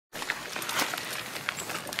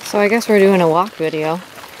So I guess we're doing a walk video.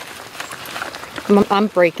 I'm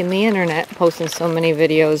breaking the internet, posting so many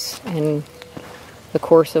videos in the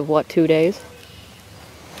course of, what, 2 days?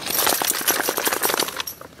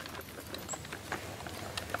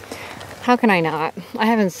 How can I not? I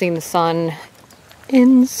haven't seen the sun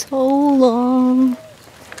in so long.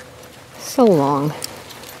 So long.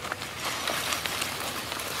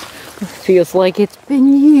 It feels like it's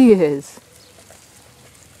been years.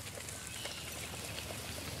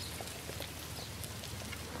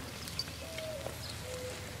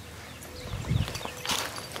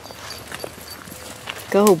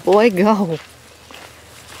 Go, boy, go.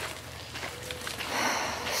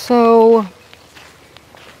 So,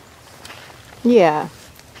 yeah.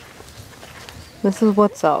 This is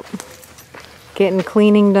what's up. Getting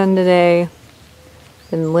cleaning done today.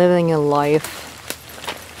 Been living a life.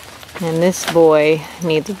 And this boy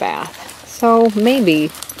needs a bath. So, maybe,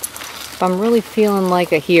 if I'm really feeling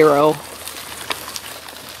like a hero,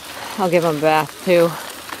 I'll give him a bath too.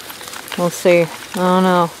 We'll see. I don't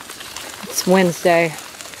know. It's Wednesday.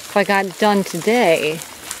 If I got done today,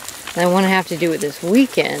 then I wouldn't have to do it this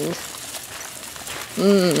weekend.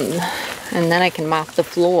 And then I can mop the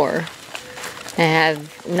floor and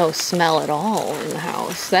have no smell at all in the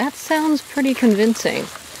house. That sounds pretty convincing.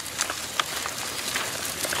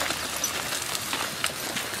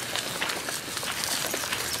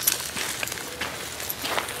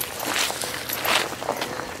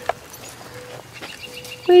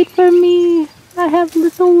 Wait for me. I have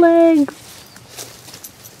little legs.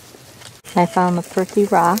 I found a pretty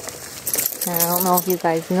rock. And I don't know if you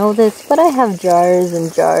guys know this, but I have jars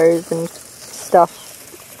and jars and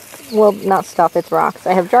stuff. Well, not stuff, it's rocks.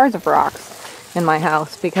 I have jars of rocks in my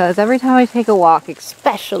house because every time I take a walk,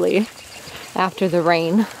 especially after the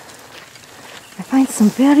rain, I find some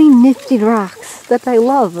very nifty rocks that I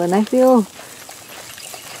love, and I feel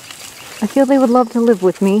they would love to live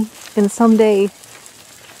with me and someday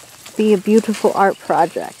be a beautiful art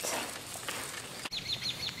project.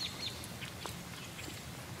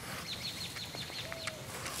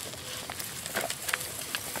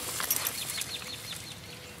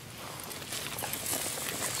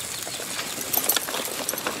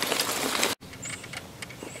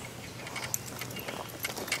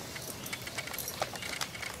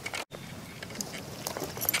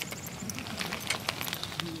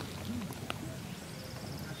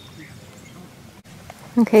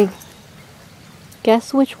 Okay,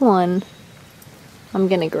 guess which one I'm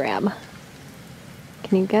gonna grab.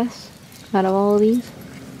 Can you guess out of all of these?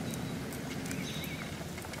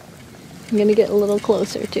 I'm gonna get a little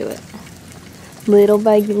closer to it. Little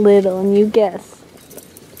by little, and you guess.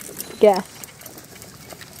 Guess.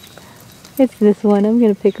 It's this one. I'm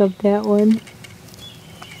gonna pick up that one.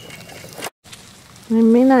 I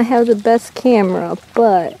may not have the best camera,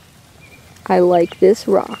 but I like this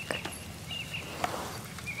rock.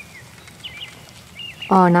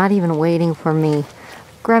 Oh, not even waiting for me.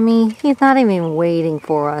 Gremmy, he's not even waiting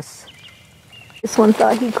for us. This one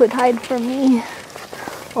thought he could hide from me.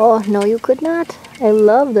 Oh, no you could not. I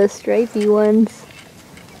love the stripy ones.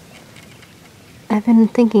 I've been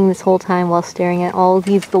thinking this whole time while staring at all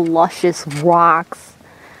these luscious rocks.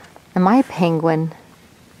 Am I a penguin?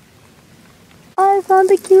 Oh, I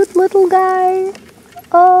found a cute little guy.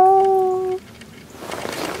 Oh.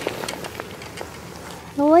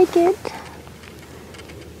 I like it.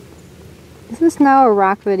 Is this now a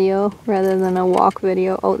rock video rather than a walk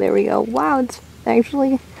video? Oh, there we go. Wow, it's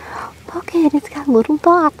actually... Look at it, it's got little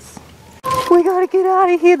dots. We gotta get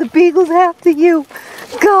out of here. The beagle's after you.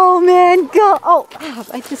 Go, man, go. Oh,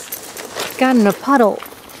 I just got in a puddle.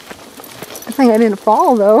 I think I didn't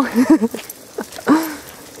fall, though.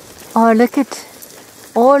 Oh, look at...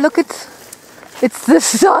 Oh, look at... It's the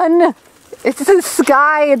sun. It's the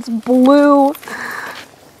sky. It's blue.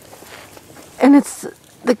 And it's...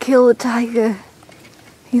 the killer tiger.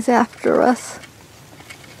 He's after us.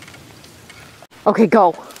 Okay,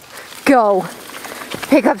 go. Go.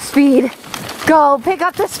 Pick up speed. Go. Pick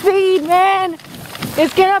up the speed, man.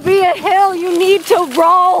 It's gonna be a hill. You need to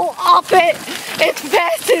roll up it as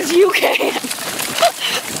fast as you can.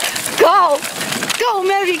 Go. Go,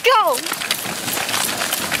 Mary, go.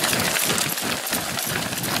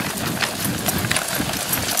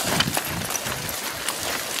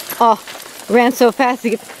 Oh. Ran so fast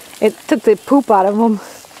it took the poop out of him.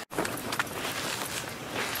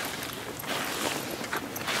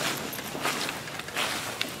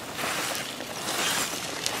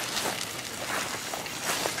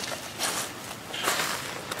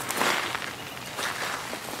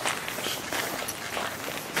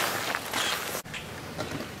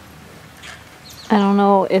 I don't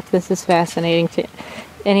know if this is fascinating to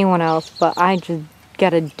anyone else, but I just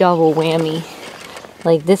got a double whammy.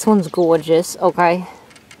 Like, this one's gorgeous, okay?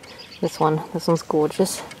 This one's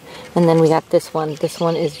gorgeous. And then we got this one. This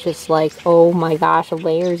one is just like, oh my gosh,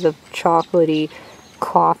 layers of chocolatey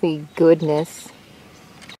coffee goodness.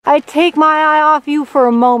 I take my eye off you for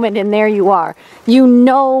a moment and there you are. You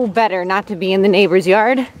know better not to be in the neighbor's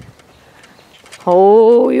yard.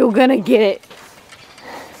 Oh, you're gonna get it.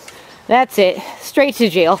 That's it. Straight to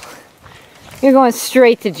jail. You're going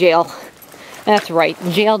straight to jail. That's right.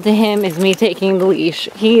 Jail to him is me taking the leash.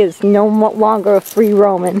 He is no longer a free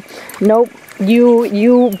Roman. Nope.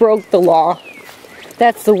 You broke the law.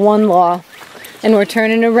 That's the one law. And we're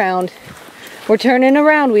turning around. We're turning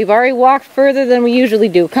around. We've already walked further than we usually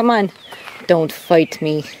do. Come on. Don't fight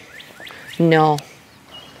me. No.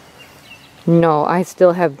 No, I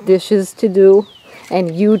still have dishes to do.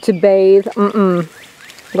 And you to bathe.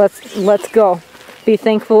 Let's go. Be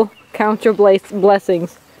thankful. Count your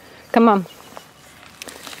blessings. Come on.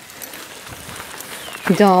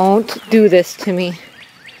 Don't do this to me.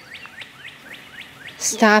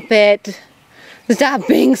 Stop it. Stop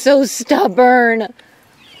being so stubborn.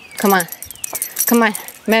 Come on. Come on.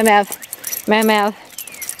 Mav.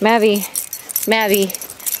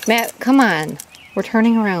 Come on. We're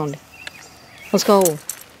turning around. Let's go.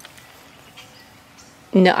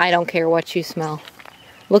 No, I don't care what you smell.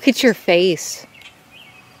 Look at your face.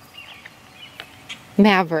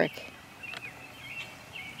 Maverick.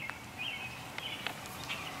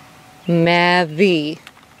 Mavi.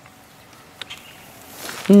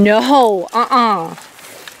 No,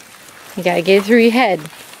 You gotta get it through your head.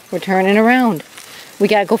 We're turning around. We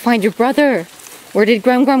gotta go find your brother. Where did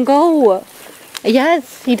Grem go?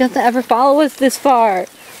 Yes, he doesn't ever follow us this far.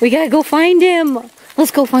 We gotta go find him.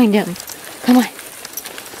 Let's go find him. Come on.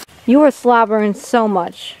 You are slobbering so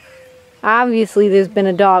much. Obviously, there's been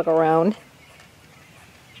a dog around.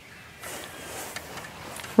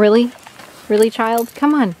 Really? Really, child?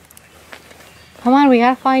 Come on. Come on, we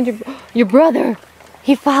gotta find your brother.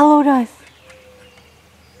 He followed us.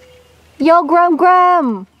 Yo,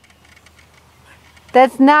 Grem!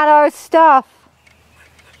 That's not our stuff.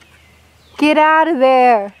 Get out of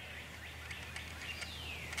there.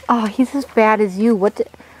 Oh, he's as bad as you.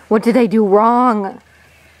 What did I do wrong?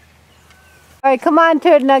 Alright, come on,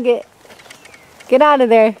 Turd Nugget. Get out of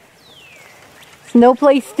there. It's no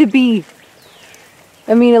place to be.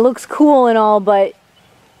 I mean, it looks cool and all, but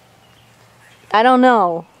I don't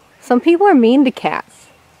know. Some people are mean to cats.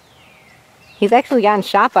 He's actually gotten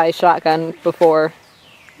shot by a shotgun before.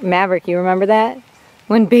 Maverick, you remember that?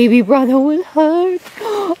 When baby brother was hurt.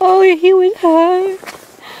 Oh, he was hurt.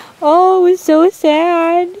 Oh, it was so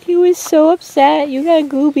sad. He was so upset. You got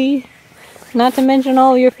gooby. Not to mention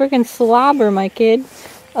all your freaking slobber, my kid.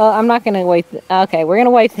 I'm not going to wipe... Okay, we're going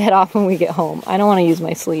to wipe that off when we get home. I don't want to use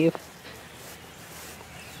my sleeve.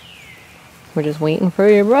 We're just waiting for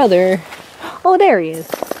your brother. Oh, there he is.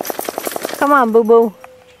 Come on, boo-boo.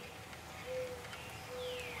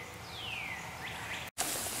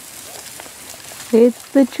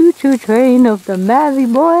 It's the choo-choo train of the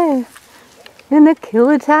Mavi boy and the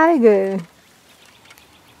killer tiger.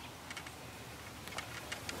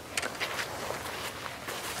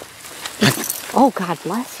 Oh, God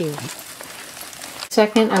bless you.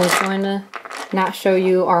 Second, I was going to not show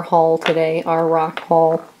you our haul today, our rock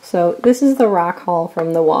haul. So this is the rock haul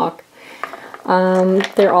from the walk.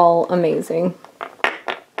 They're all amazing.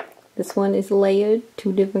 This one is layered,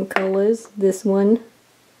 2 different colors. This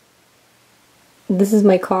is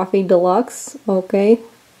my coffee deluxe, okay?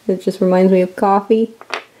 It just reminds me of coffee.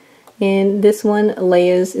 And this one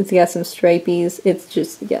layers, it's got some stripies. It's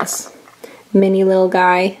just, yes, mini little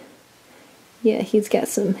guy. Yeah, he's got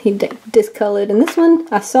some, he discolored. And this one,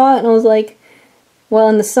 I saw it and I was like, well,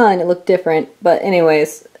 in the sun it looked different. But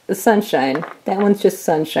anyways, the sunshine. That one's just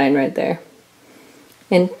sunshine right there.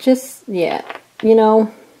 And just, yeah, you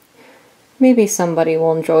know, maybe somebody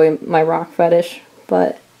will enjoy my rock fetish.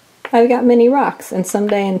 But I've got mini rocks and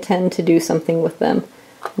someday I intend to do something with them.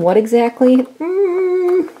 What exactly?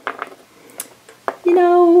 You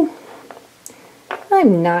know,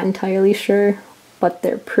 I'm not entirely sure. But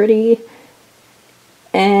they're pretty.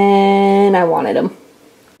 And I wanted them.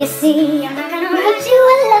 You see, I'm not gonna write you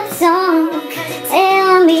a love song.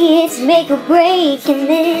 Tell me it's make or break in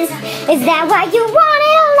this. Is that why you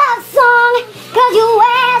wanted a love song? Cause you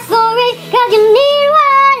asked for it, cause you need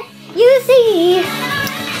one. You see,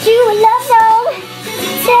 you a love song.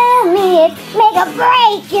 Tell me it's make or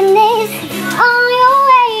break in this. On your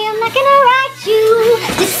way, I'm not gonna write you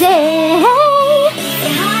to say, hey,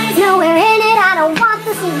 nowhere in it, I don't want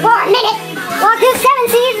this for a minute. Walk the 7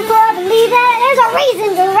 seasons before I believe that there's a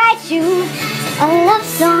reason to write you. a love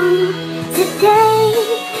song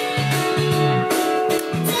today.